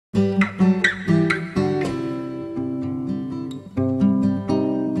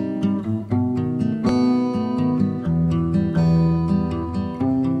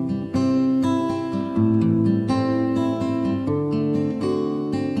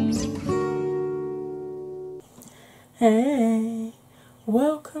Hey,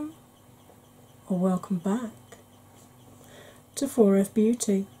 welcome or welcome back to 4F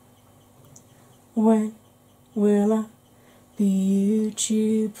Beauty. When will I be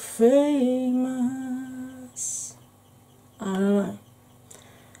YouTube famous? I don't know.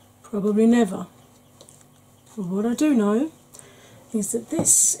 Probably never. But what I do know is that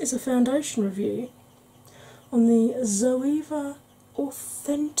this is a foundation review on the Zoeva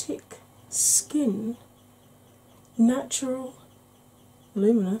Authentik Skin Natural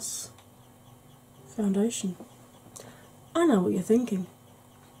Luminous Foundation. I know what you're thinking.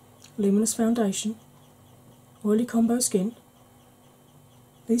 Luminous foundation, oily combo skin.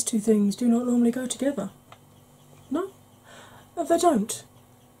 These two things do not normally go together. No, they don't.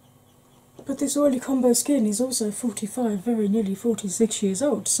 But this oily combo skin is also 45, very nearly 46 years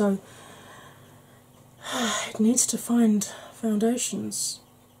old, so it needs to find foundations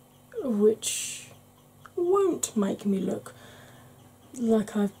which won't make me look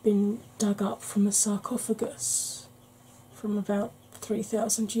like I've been dug up from a sarcophagus from about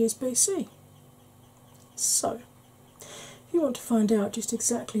 3000 years BC. So, if you want to find out just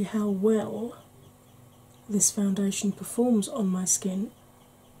exactly how well this foundation performs on my skin,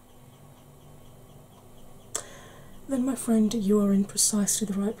 then my friend, you are in precisely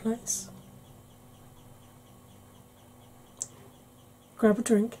the right place. Grab a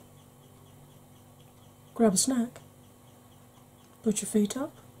drink, grab a snack, put your feet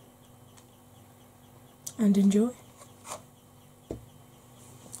up, and enjoy.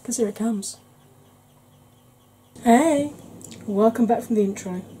 Because here it comes. Hey! Welcome back from the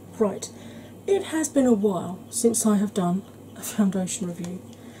intro. Right, it has been a while since I have done a foundation review,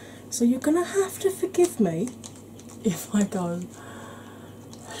 so you're going to have to forgive me if I go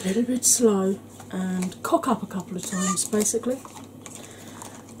a little bit slow and cock up a couple of times, basically.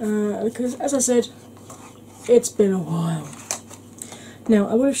 Because, as I said, it's been a while. Now,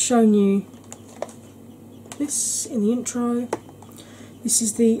 I would have shown you this in the intro. This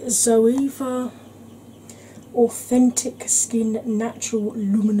is the Zoeva Authentik Skin Natural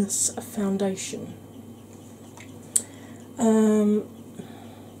Luminous Foundation.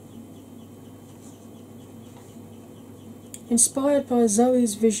 Inspired by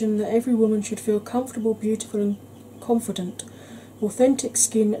Zoe's vision that every woman should feel comfortable, beautiful and confident, Authentik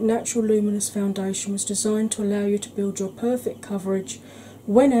Skin Natural Luminous Foundation was designed to allow you to build your perfect coverage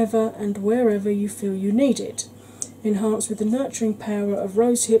whenever and wherever you feel you need it. Enhanced with the nurturing power of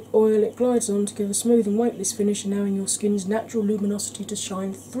rosehip oil, it glides on to give a smooth and weightless finish, allowing your skin's natural luminosity to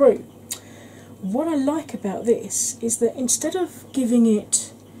shine through. What I like about this is that instead of giving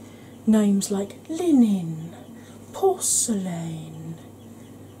it names like linen, porcelain,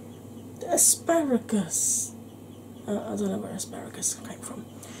 asparagus, I don't know where asparagus came from,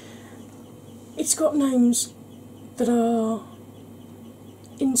 it's got names that are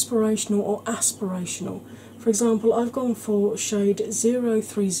inspirational or aspirational. For example, I've gone for shade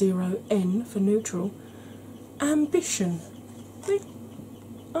 030N for neutral, Ambition.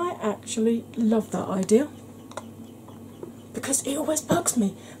 I actually love that idea because it always bugs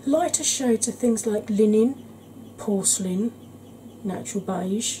me. Lighter shades are things like linen, porcelain, natural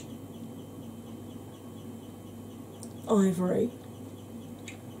beige, ivory.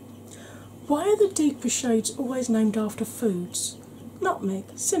 Why are the deeper shades always named after foods? Nutmeg,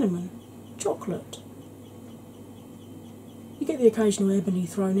 cinnamon, chocolate. You get the occasional ebony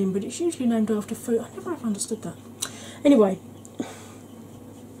thrown in, but it's usually named after food. I never have understood that. Anyway,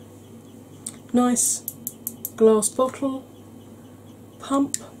 nice glass bottle,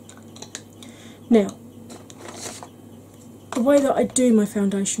 pump. Now, the way that I do my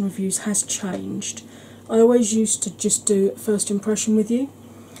foundation reviews has changed. I always used to just do first impression with you.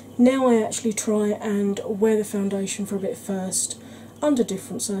 Now I actually try and wear the foundation for a bit first, under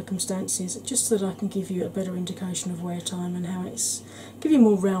different circumstances, just so that I can give you a better indication of wear time and how it's give you a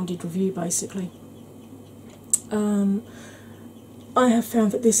more rounded review basically. I have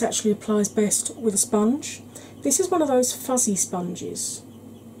found that this actually applies best with a sponge. This is one of those fuzzy sponges,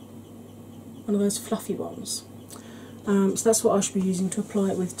 one of those fluffy ones. So that's what I should be using to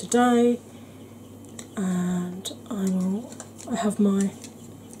apply it with today. And I have my,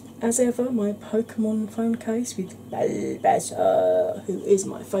 as ever, my Pokemon phone case with Bulbasaur, who is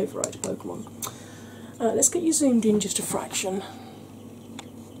my favourite Pokemon. Let's get you zoomed in just a fraction.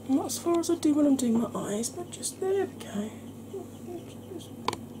 Not as far as I do when I'm doing my eyes, but just there we go.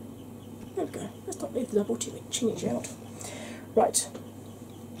 There we go. Let's not leave the double chinage out. Right,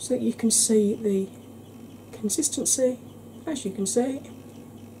 so that you can see the consistency, as you can see.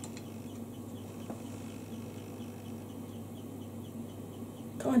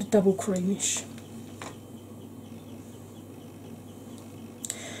 Kind of double creamish.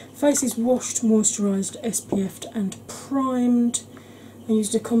 Face is washed, moisturised, SPF'd and primed. I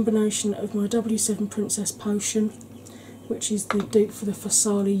used a combination of my W7 Princess Potion, which is the dupe for the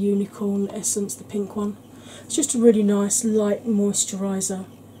Fasali Unicorn Essence, the pink one. It's just a really nice light moisturiser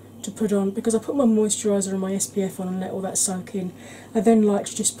to put on, because I put my moisturiser and my SPF on and let all that soak in. I then like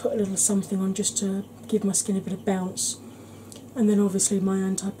to just put a little something on just to give my skin a bit of bounce. And then obviously my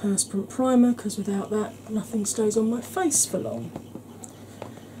antiperspirant primer, because without that nothing stays on my face for long.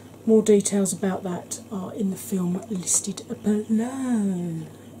 More details about that are in the film listed below.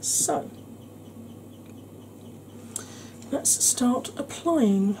 So, let's start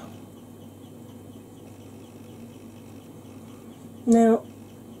applying. Now,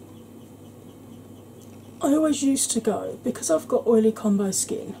 I always used to go, because I've got oily combo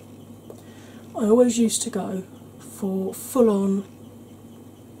skin, I always used to go for full-on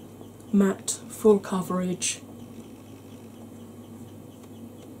matte, full coverage,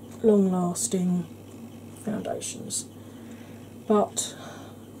 long-lasting foundations. But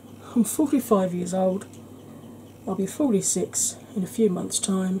I'm 45 years old, I'll be 46 in a few months'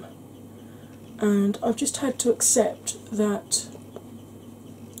 time, and I've just had to accept that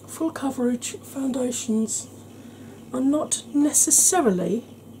full coverage foundations are not necessarily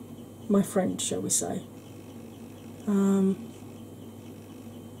my friend, shall we say.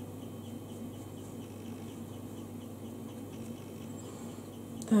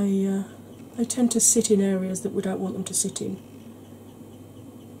 They tend to sit in areas that we don't want them to sit in.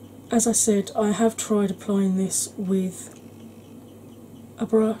 As I said, I have tried applying this with a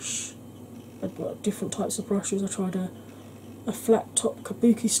brush, different types of brushes. I tried a flat top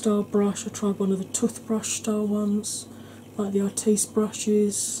kabuki style brush, I tried one of the toothbrush style ones, like the Artiste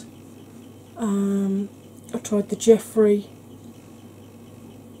brushes. I tried the Jeffrey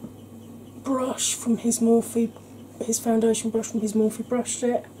brush from his foundation brush from his Morphe brush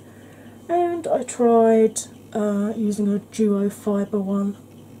set, and I tried using a duo fibre one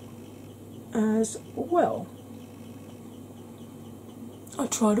as well. I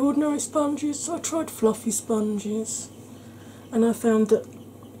tried ordinary sponges, I tried fluffy sponges, and I found that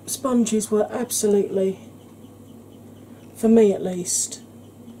sponges were absolutely, for me at least,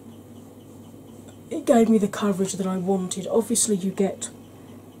 it gave me the coverage that I wanted. Obviously you get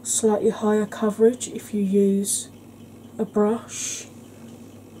slightly higher coverage if you use a brush,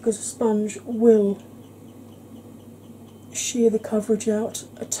 because a sponge will shear the coverage out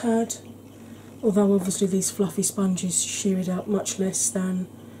a tad, although obviously these fluffy sponges shear it out much less than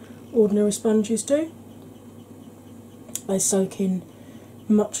ordinary sponges do. They soak in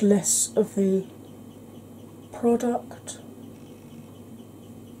much less of the product.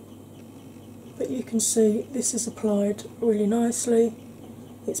 But you can see this is applied really nicely.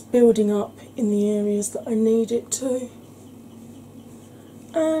 It's building up in the areas that I need it to,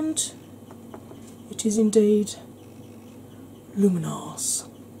 and it is indeed luminous.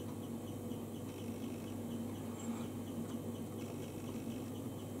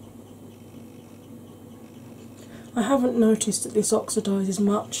 I haven't noticed that this oxidises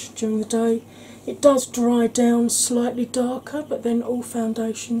much during the day. It does dry down slightly darker, but then all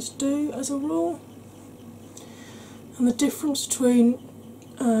foundations do as a rule. And the difference between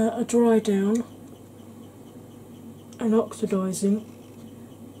a dry down and oxidising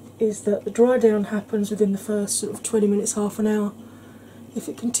is that the dry down happens within the first sort of 20 minutes, half an hour. If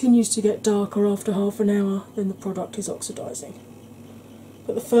it continues to get darker after half an hour, then the product is oxidising.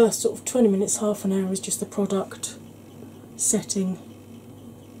 But the first sort of 20 minutes, half an hour is just the product setting.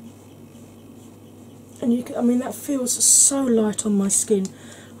 And you can, I mean, that feels so light on my skin.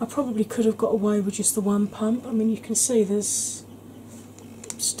 I probably could have got away with just the one pump. I mean, you can see there's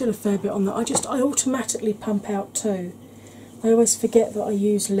still a fair bit on that. I automatically pump out too. I always forget that I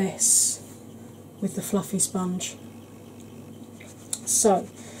use less with the fluffy sponge. So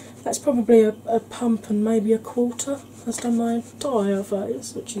that's probably a pump and maybe a quarter has done my entire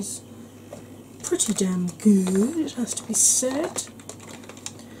face, which is pretty damn good, it has to be said.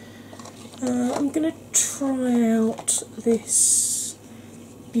 I'm going to try out this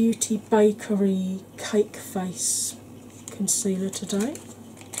Beauty Bakery Cake Face concealer today.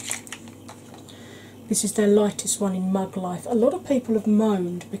 This is their lightest one in Mug Life. A lot of people have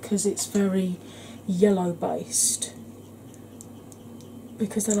moaned because it's very yellow based,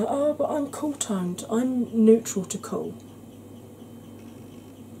 because they're like, oh, but I'm cool toned. I'm neutral to cool.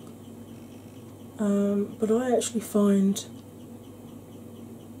 But I actually find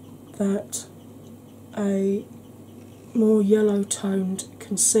that a more yellow toned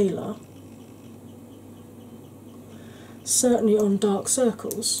concealer, certainly on dark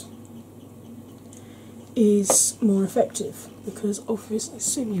circles, is more effective, because obviously,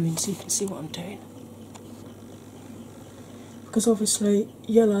 zoom you in so you can see what I'm doing. Because obviously,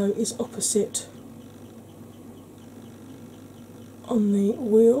 yellow is opposite on the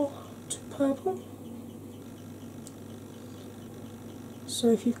wheel to purple.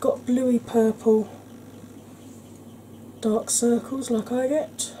 So if you've got bluey purple dark circles like I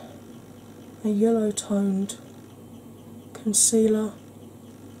get, a yellow toned concealer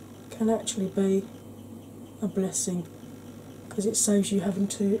can actually be a blessing, because it saves you having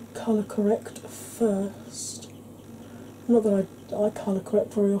to colour correct first. Not that I colour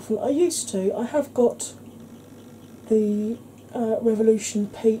correct very often. I used to. I have got the Revolution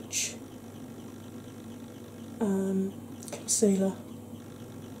Peach concealer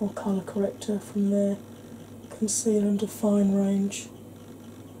or colour corrector from their Conceal and Define range.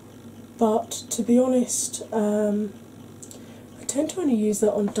 But to be honest, I tend to only use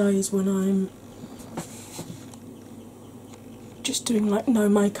that on days when I'm just doing like no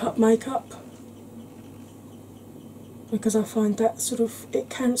makeup, because I find that sort of, it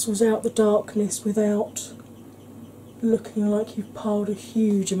cancels out the darkness without looking like you've piled a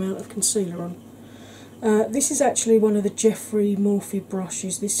huge amount of concealer on. This is actually one of the Jeffree Morphe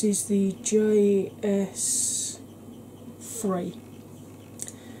brushes. This is the JS3.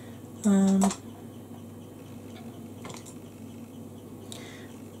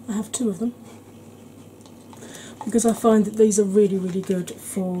 I have two of them because I find that these are really, really good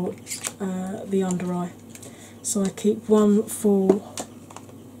for the under eye. So I keep one for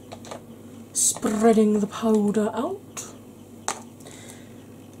spreading the powder out,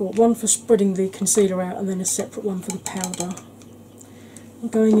 or one for spreading the concealer out, and then a separate one for the powder. I'm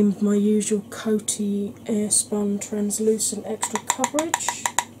going in with my usual Coty Airspun Translucent Extra Coverage.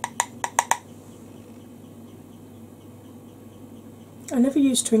 I never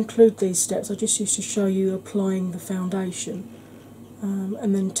used to include these steps, I just used to show you applying the foundation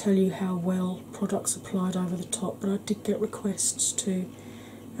and then tell you how well products applied over the top, but I did get requests to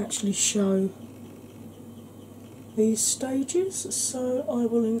actually show these stages, so I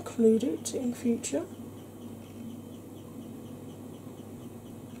will include it in future.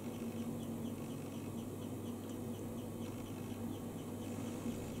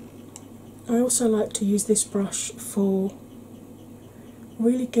 I also like to use this brush for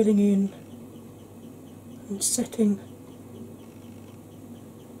really getting in and setting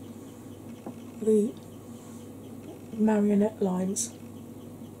the marionette lines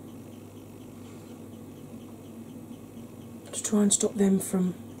to try and stop them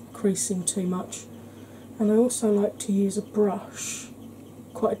from creasing too much. And I also like to use a brush,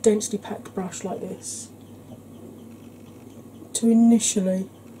 quite a densely packed brush like this, to initially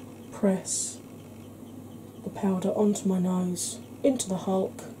press the powder onto my nose, into the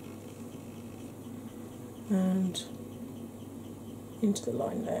Hulk, and into the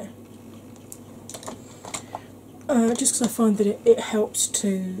line there. Just because I find that it helps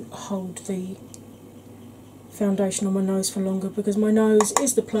to hold the foundation on my nose for longer, because my nose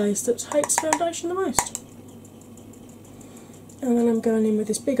is the place that hates foundation the most. And then I'm going in with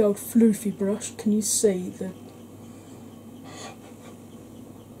this big old floofy brush. Can you see the...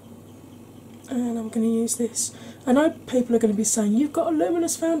 And I'm going to use this. I know people are going to be saying, you've got a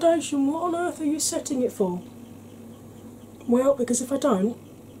luminous foundation, what on earth are you setting it for? Well, because if I don't,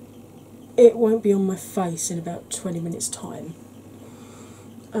 it won't be on my face in about 20 minutes time.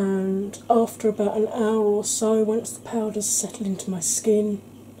 And after about an hour or so, once the powder's settled into my skin,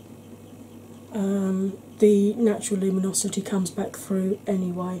 the natural luminosity comes back through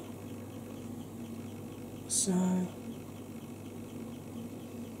anyway. So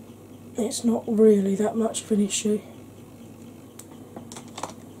it's not really that much of an issue.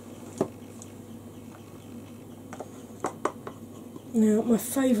 Now, my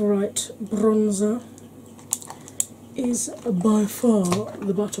favourite bronzer is by far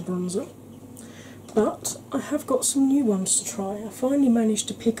the Butter Bronzer, but I have got some new ones to try. I finally managed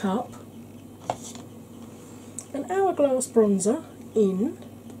to pick up an Hourglass bronzer in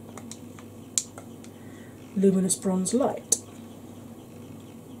Luminous Bronze Light.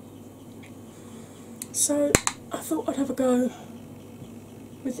 So I thought I'd have a go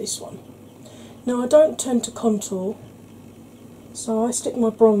with this one. Now, I don't tend to contour, so I stick my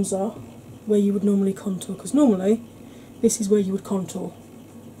bronzer where you would normally contour, because normally this is where you would contour.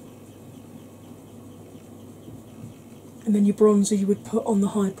 And then your bronzer you would put on the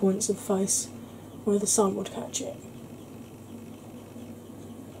high points of the face where the sun would catch it.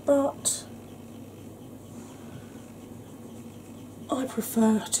 But I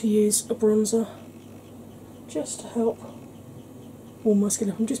prefer to use a bronzer just to help warm my skin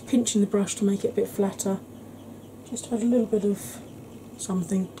up. I'm just pinching the brush to make it a bit flatter. Just to add a little bit of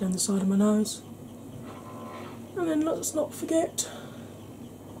something down the side of my nose. And then let's not forget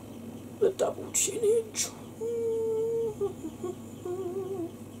the double chin edge.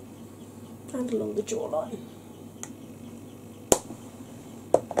 And along the jawline.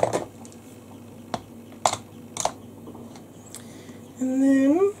 And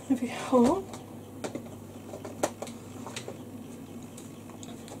then over here,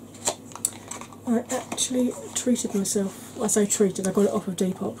 I actually treated myself. I say treated, I got it off of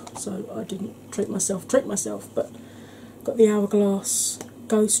Depop, so I didn't treat myself, but got the Hourglass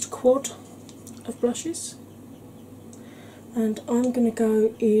Ghost Quad of blushes. And I'm going to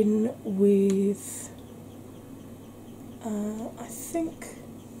go in with, I think,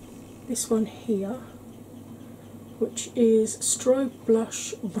 this one here, which is Strobe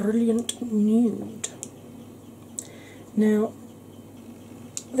Blush Brilliant Nude. Now,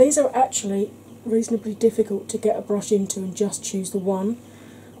 these are actually reasonably difficult to get a brush into and just choose the one,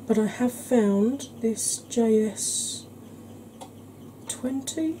 but I have found this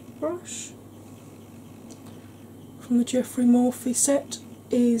JS20 brush from the Geoffrey Morphy set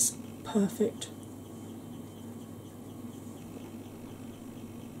is perfect.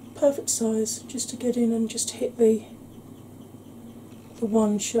 Perfect size just to get in and just hit the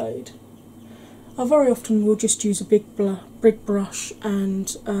one shade. I very often will just use a big brush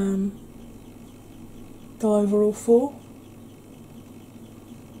and go over all four.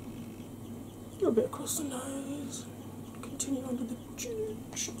 A little bit across the nose, continue under the chin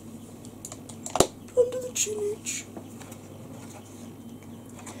edge. Under the chin edge.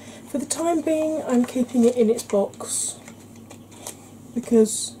 For the time being, I'm keeping it in its box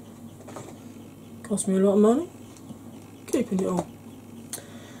because it cost me a lot of money. Keeping it all.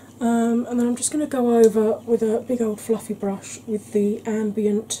 And then I'm just going to go over with a big old fluffy brush with the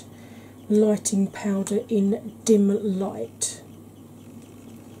Ambient Lighting Powder in Dim Light,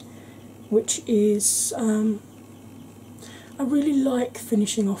 which is, I really like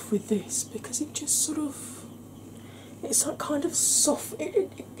finishing off with this because it just sort of, it's like kind of soft,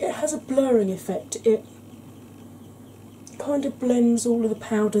 it has a blurring effect, it kind of blends all of the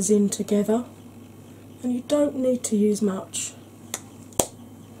powders in together and you don't need to use much.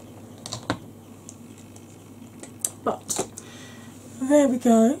 But there we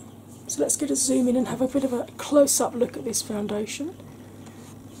go. So let's get a zoom in and have a bit of a close-up look at this foundation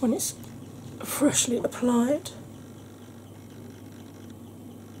when it's freshly applied.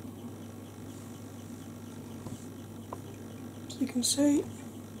 So you can see,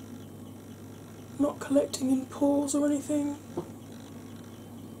 not collecting in pores or anything.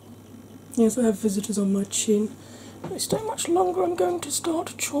 Yes, I have visitors on my chin. If they stay much longer, I'm going to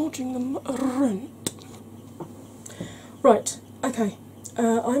start charging them rent. Right, okay.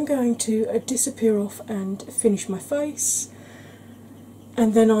 I'm going to disappear off and finish my face,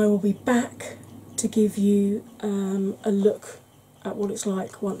 and then I will be back to give you a look at what it's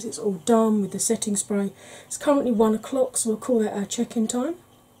like once it's all done with the setting spray. It's currently 1 o'clock, so we'll call that our check-in time.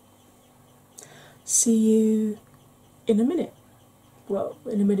 See you in a minute. Well,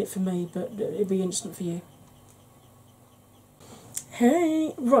 in a minute for me, but it'll be instant for you.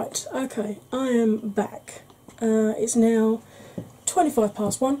 Hey, right, okay, I am back. It's now 25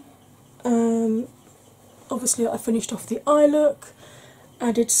 past 1. Obviously I finished off the eye look,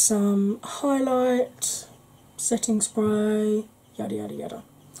 added some highlight, setting spray, yada yada yada.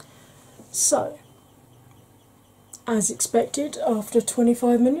 So, as expected, after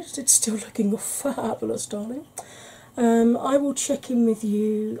 25 minutes it's still looking fabulous, darling. I will check in with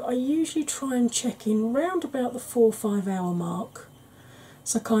you. I usually try and check in round about the 4 or 5 hour mark.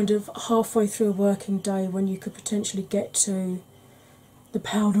 So kind of halfway through a working day when you could potentially get to the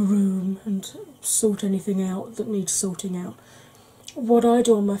powder room and sort anything out that needs sorting out. What I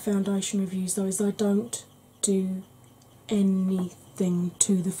do on my foundation reviews though is I don't do anything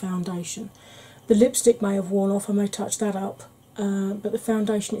to the foundation. The lipstick may have worn off, I may touch that up, but the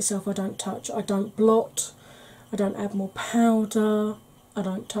foundation itself I don't touch. I don't blot, I don't add more powder, I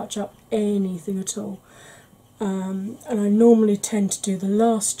don't touch up anything at all. And I normally tend to do the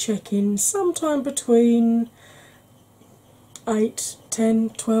last check-in sometime between 8, 10,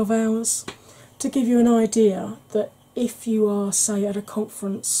 12 hours to give you an idea that if you are, say, at a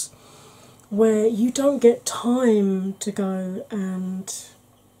conference where you don't get time to go and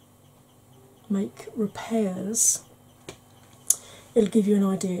make repairs, it'll give you an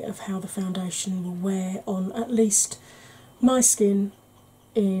idea of how the foundation will wear on at least my skin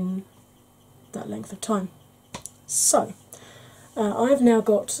in that length of time. So, I've now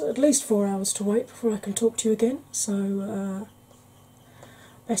got at least 4 hours to wait before I can talk to you again, so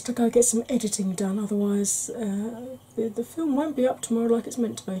best I go get some editing done, otherwise the film won't be up tomorrow like it's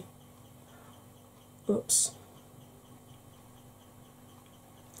meant to be. Oops.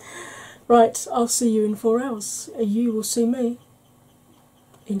 Right, I'll see you in 4 hours. You will see me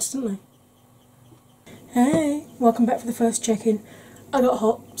instantly. Hey, welcome back for the first check-in. I got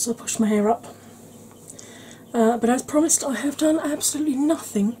hot, so I pushed my hair up. But as promised, I have done absolutely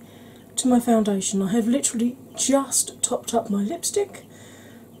nothing to my foundation. I have literally just topped up my lipstick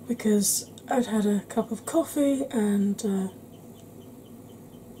because I'd had a cup of coffee and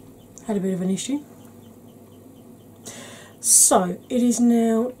had a bit of an issue. So it is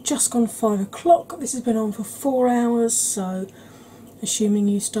now just gone 5 o'clock. This has been on for 4 hours, so assuming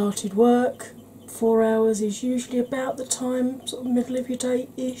you started work, 4 hours is usually about the time, sort of middle of your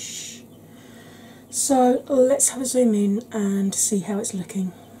day-ish. So let's have a zoom in and see how it's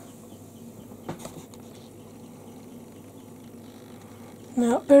looking.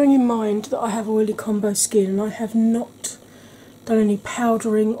 Now, bearing in mind that I have oily combo skin and I have not done any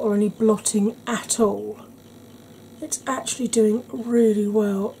powdering or any blotting at all, it's actually doing really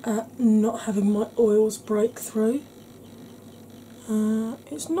well at not having my oils break through.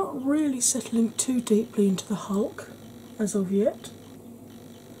 It's not really settling too deeply into the hulk as of yet,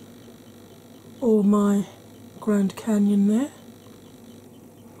 or my Grand Canyon there.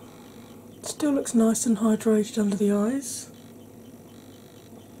 Still looks nice and hydrated under the eyes.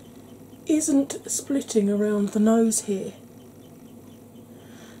 Isn't splitting around the nose here,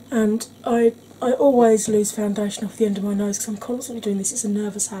 and I always lose foundation off the end of my nose because I'm constantly doing this. It's a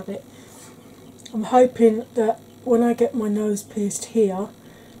nervous habit. I'm hoping that when I get my nose pierced here,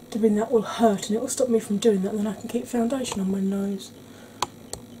 that will hurt and it will stop me from doing that, and then I can keep foundation on my nose.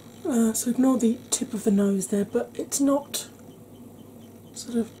 So ignore the tip of the nose there, but it's not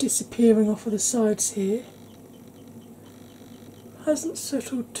sort of disappearing off of the sides here. Hasn't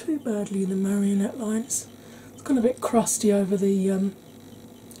settled too badly in the marionette lines. It's gone a bit crusty over the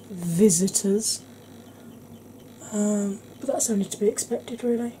visitors, but that's only to be expected,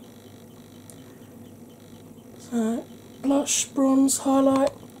 really. So, blush, bronze,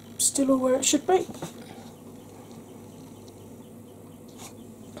 highlight, still all where it should be.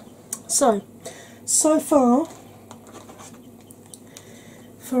 So far,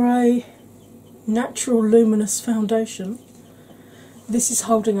 for a natural luminous foundation, this is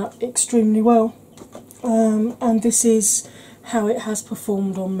holding up extremely well, and this is how it has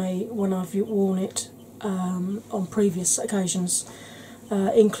performed on me when I've worn it on previous occasions,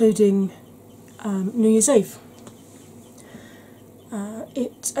 including New Year's Eve.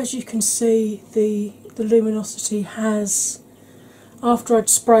 As you can see, the luminosity has, after I'd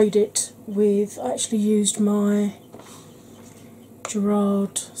sprayed it with, I actually used my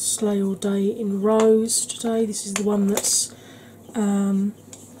Gerard Slay All Day in Rose today. This is the one that's done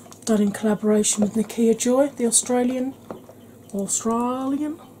in collaboration with Nakia Joy, the Australian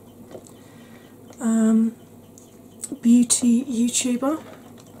beauty YouTuber.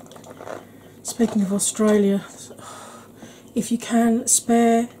 Speaking of Australia, if you can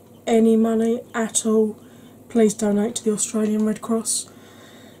spare any money at all, please donate to the Australian Red Cross.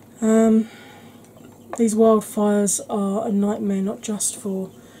 These wildfires are a nightmare, not just for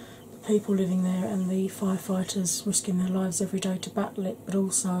the people living there and the firefighters risking their lives every day to battle it, but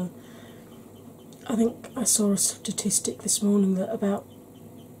also, I think I saw a statistic this morning that about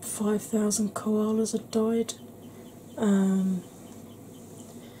 5,000 koalas had died.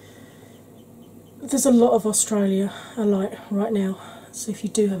 There's a lot of Australia alight right now, so if you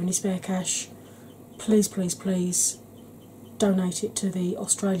do have any spare cash, please, please, please donate it to the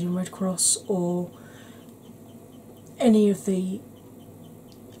Australian Red Cross or any of the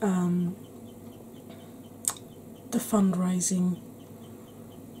fundraising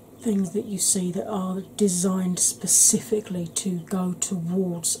things that you see that are designed specifically to go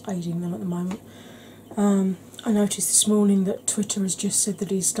towards aiding them at the moment. I noticed this morning that Twitter has just said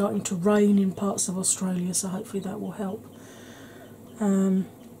that it is starting to rain in parts of Australia, so hopefully that will help.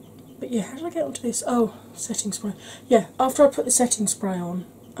 But yeah, how did I get onto this? Oh, setting spray. Yeah, after I put the setting spray on,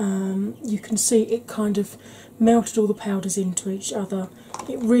 you can see it kind of melted all the powders into each other.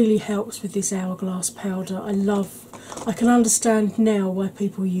 It really helps with this hourglass powder. I can understand now why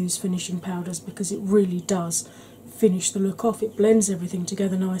people use finishing powders, because it really does finish the look off. It blends everything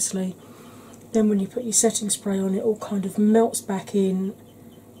together nicely. Then when you put your setting spray on, it all kind of melts back in,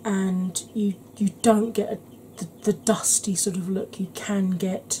 and you don't get the dusty sort of look you can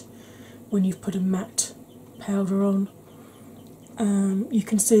get when you've put a matte powder on. You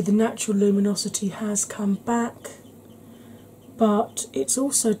can see the natural luminosity has come back, but it's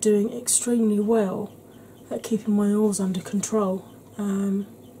also doing extremely well at keeping my oils under control.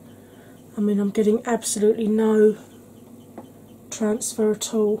 I mean, I'm getting absolutely no transfer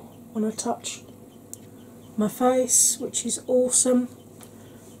at all when I touch my face, which is awesome.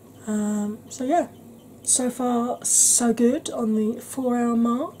 So yeah, so far so good on the 4-hour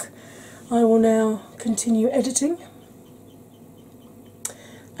mark. I will now continue editing,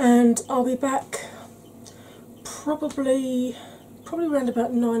 and I'll be back probably around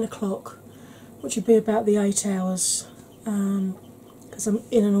about 9 o'clock, which would be about the 8 hours, because I'm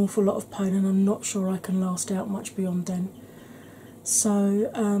in an awful lot of pain and I'm not sure I can last out much beyond then. So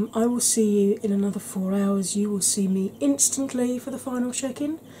I will see you in another 4 hours. You will see me instantly for the final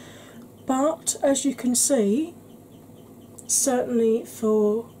check-in, but as you can see, certainly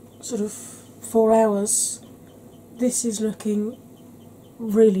for sort of 4 hours, this is looking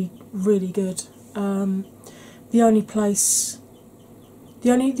really, really good. The only place,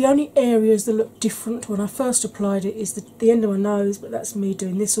 the only areas that look different when I first applied it is the end of my nose, but that's me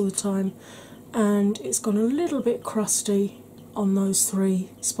doing this all the time, and it's gone a little bit crusty on those 3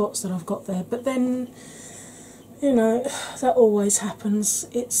 spots that I've got there. But then, you know, that always happens.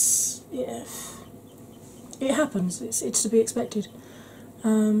 It's, yeah, it happens. It's to be expected.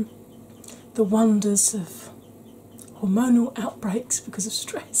 The wonders of hormonal outbreaks because of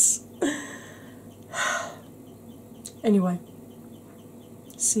stress. Anyway,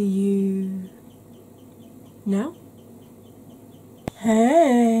 see you now.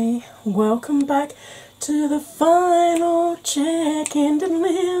 Hey, welcome back to the final check-in.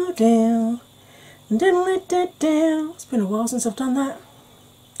 Diddle down, diddle down. It's been a while since I've done that.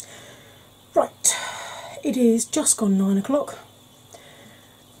 Right, it is just gone 9 o'clock.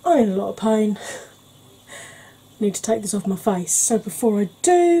 I'm in a lot of pain. Need to take this off my face. So before I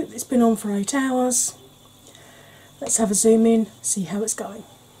do, it's been on for 8 hours. Let's have a zoom in, see how it's going.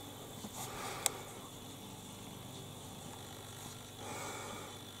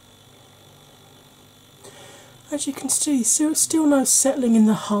 As you can see, still no settling in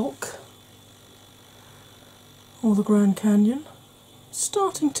the Hulk or the Grand Canyon.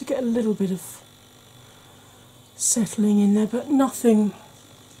 Starting to get a little bit of settling in there, but nothing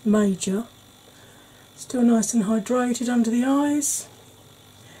major. Still nice and hydrated under the eyes.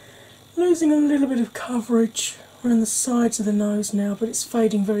 Losing a little bit of coverage around the sides of the nose now, but it's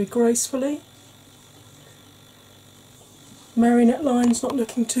fading very gracefully. Marionette line's not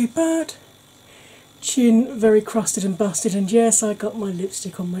looking too bad. Chin very crusted and busted, and yes, I got my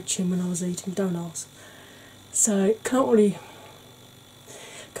lipstick on my chin when I was eating, don't ask. So can't really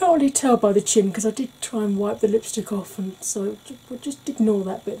tell by the chin because I did try and wipe the lipstick off, and so we'll just ignore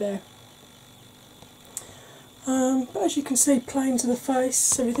that bit there. But as you can see, plain to the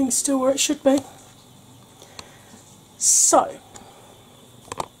face, everything's still where it should be. So,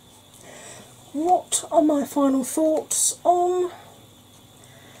 what are my final thoughts on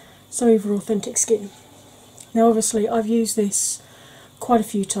Zoeva Authentik Skin? Now obviously I've used this quite a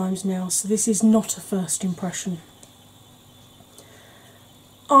few times now, so this is not a first impression.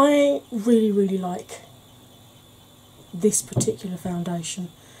 I really, really like this particular foundation.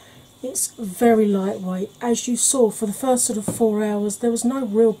 It's very lightweight. As you saw, for the first sort of 4 hours there was no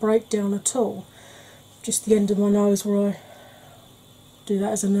real breakdown at all. Just the end of my nose where I do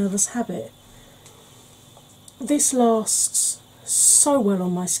that as a nervous habit. This lasts so well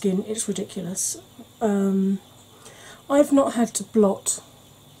on my skin, it's ridiculous. I've not had to blot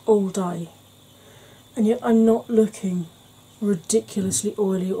all day, and yet I'm not looking ridiculously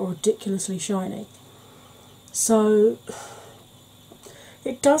oily or ridiculously shiny. So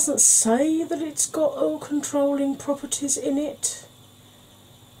it doesn't say that it's got oil controlling properties in it,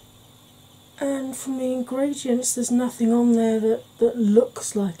 and from the ingredients there's nothing on there that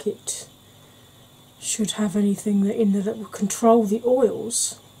looks like it should have anything in there that will control the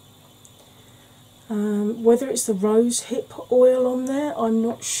oils. Whether it's the rose hip oil on there, I'm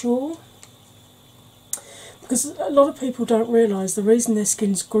not sure, because a lot of people don't realise the reason their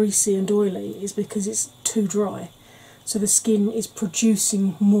skin's greasy and oily is because it's too dry. So the skin is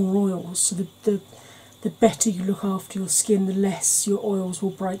producing more oils. So the better you look after your skin, the less your oils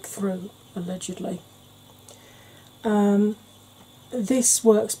will break through, allegedly. This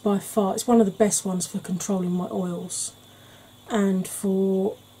works by far. It's one of the best ones for controlling my oils and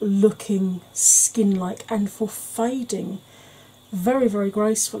for looking skin-like and for fading very, very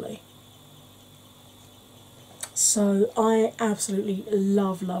gracefully. So I absolutely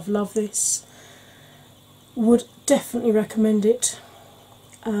love, love, love this. Would definitely recommend it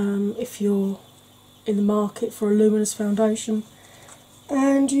if you're in the market for a luminous foundation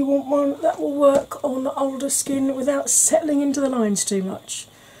and you want one that will work on older skin without settling into the lines too much.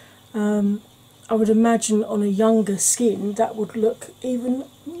 I would imagine on a younger skin that would look even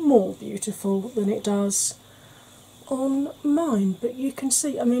more beautiful than it does on mine. But you can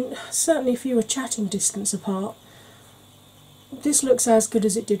see, I mean, certainly if you were chatting distance apart, this looks as good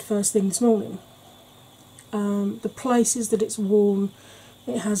as it did first thing this morning. The places that it's worn,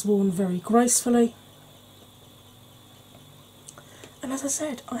 it has worn very gracefully. And as I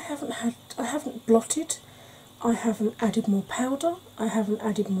said, I haven't blotted, I haven't added more powder, I haven't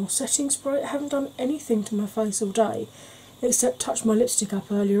added more setting spray, I haven't done anything to my face all day except touch my lipstick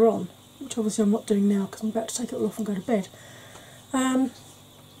up earlier on, which obviously I'm not doing now because I'm about to take it all off and go to bed. I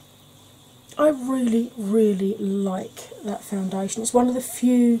really, really like that foundation. It's one of the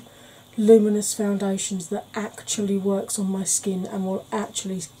few luminous foundations that actually works on my skin and will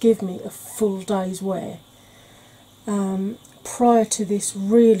actually give me a full day's wear. Prior to this,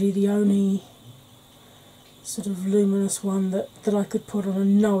 really the only sort of luminous one that I could put on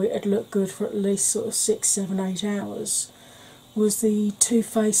and know it'd look good for at least sort of 6, 7, 8 hours was the Too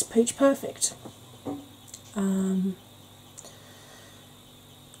Faced Peach Perfect. And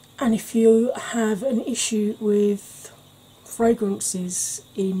if you have an issue with fragrances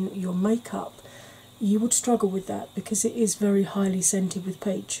in your makeup, you would struggle with that because it is very highly scented with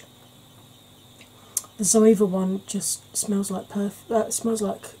peach. The Zoeva one just smells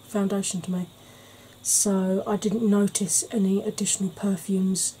like foundation to me, so I didn't notice any additional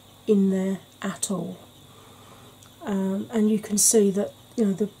perfumes in there at all. And you can see that, you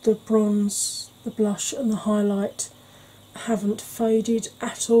know, the bronze, the blush, and the highlight haven't faded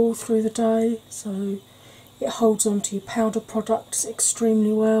at all through the day, so it holds on to your powder products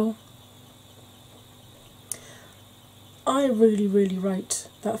extremely well. I really, really rate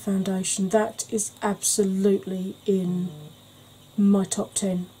that foundation. That is absolutely in my top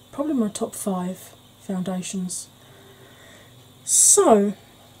 10, probably my top 5 foundations. So,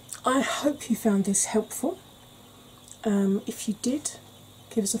 I hope you found this helpful. If you did,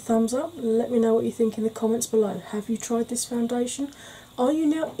 give us a thumbs up. Let me know what you think in the comments below. Have you tried this foundation? Are you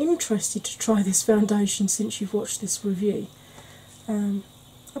now interested to try this foundation since you've watched this review? I'd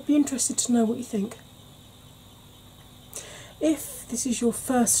be interested to know what you think. If this is your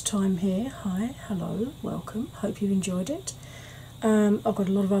first time here, hi, hello, welcome, hope you've enjoyed it. I've got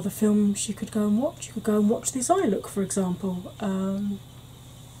a lot of other films you could go and watch. You could go and watch this eye look, for example.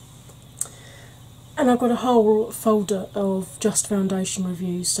 And I've got a whole folder of just foundation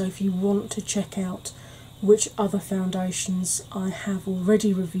reviews, so if you want to check out which other foundations I have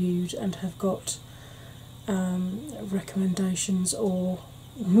already reviewed and have got recommendations or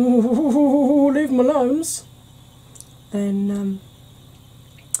leave them alone, then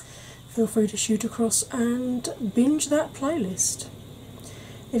feel free to shoot across and binge that playlist.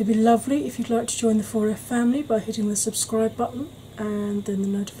 It'd be lovely if you'd like to join the 4F family by hitting the subscribe button and then the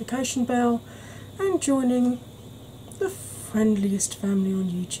notification bell, and joining the friendliest family on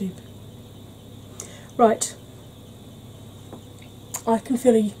YouTube. Right, I can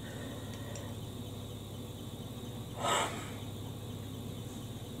feel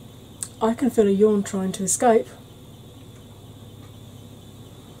a yawn trying to escape.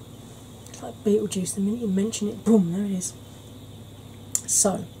 It's like Beetlejuice, the minute you mention it, boom, there it is.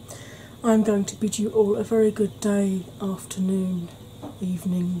 So, I'm going to bid you all a very good day, afternoon,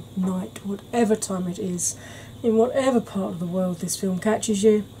 evening, night, whatever time it is, in whatever part of the world this film catches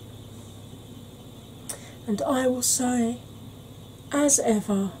you. And I will say, as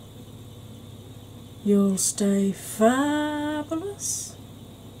ever, you'll stay fabulous,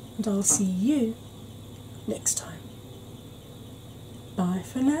 and I'll see you next time. Bye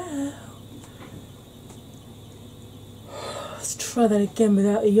for now. Let's try that again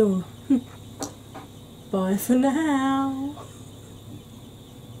without a yawn. Bye for now.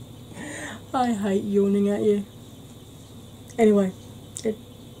 I hate yawning at you. Anyway,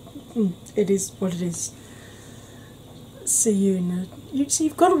 it is what it is. See you in a...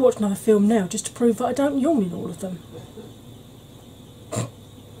 you've got to watch another film now just to prove that I don't yawn in all of them.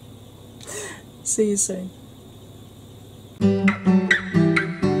 See you soon.